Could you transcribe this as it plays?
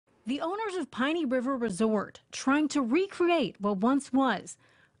The owners of Piney River Resort trying to recreate what once was.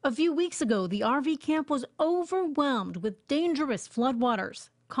 A few weeks ago, the RV camp was overwhelmed with dangerous floodwaters,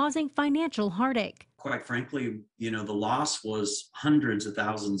 causing financial heartache. Quite frankly, the loss was hundreds of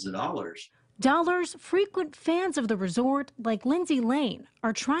thousands of dollars. Dollars frequent fans of the resort, like Lindsay Lane,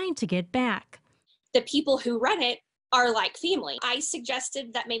 are trying to get back. The people who run it are like family. I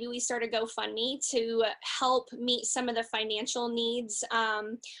suggested that maybe we start a GoFundMe to help meet some of the financial needs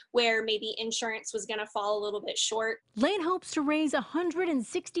where maybe insurance was going to fall a little bit short. Lane hopes to raise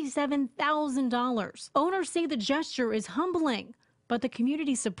 $167,000. Owners say the gesture is humbling, but the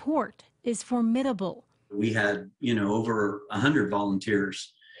community support is formidable. We had, over 100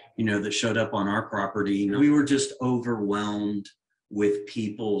 volunteers, that showed up on our property. We were just overwhelmed with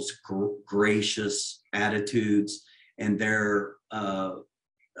people's gracious attitudes and their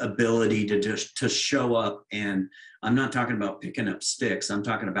ability to show up. And I'm not talking about picking up sticks. I'm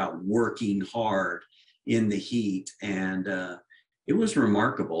talking about working hard in the heat. And it was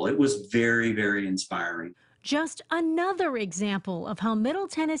remarkable. It was very, very inspiring. Just another example of how Middle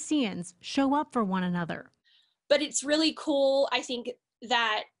Tennesseans show up for one another. But it's really cool, I think,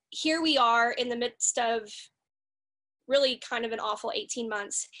 that here we are in the midst of really kind of an awful 18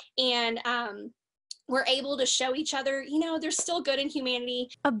 months. And we're able to show each other, there's still good in humanity.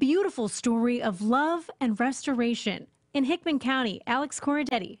 A beautiful story of love and restoration. In Hickman County, Alex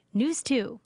Corradetti, News 2.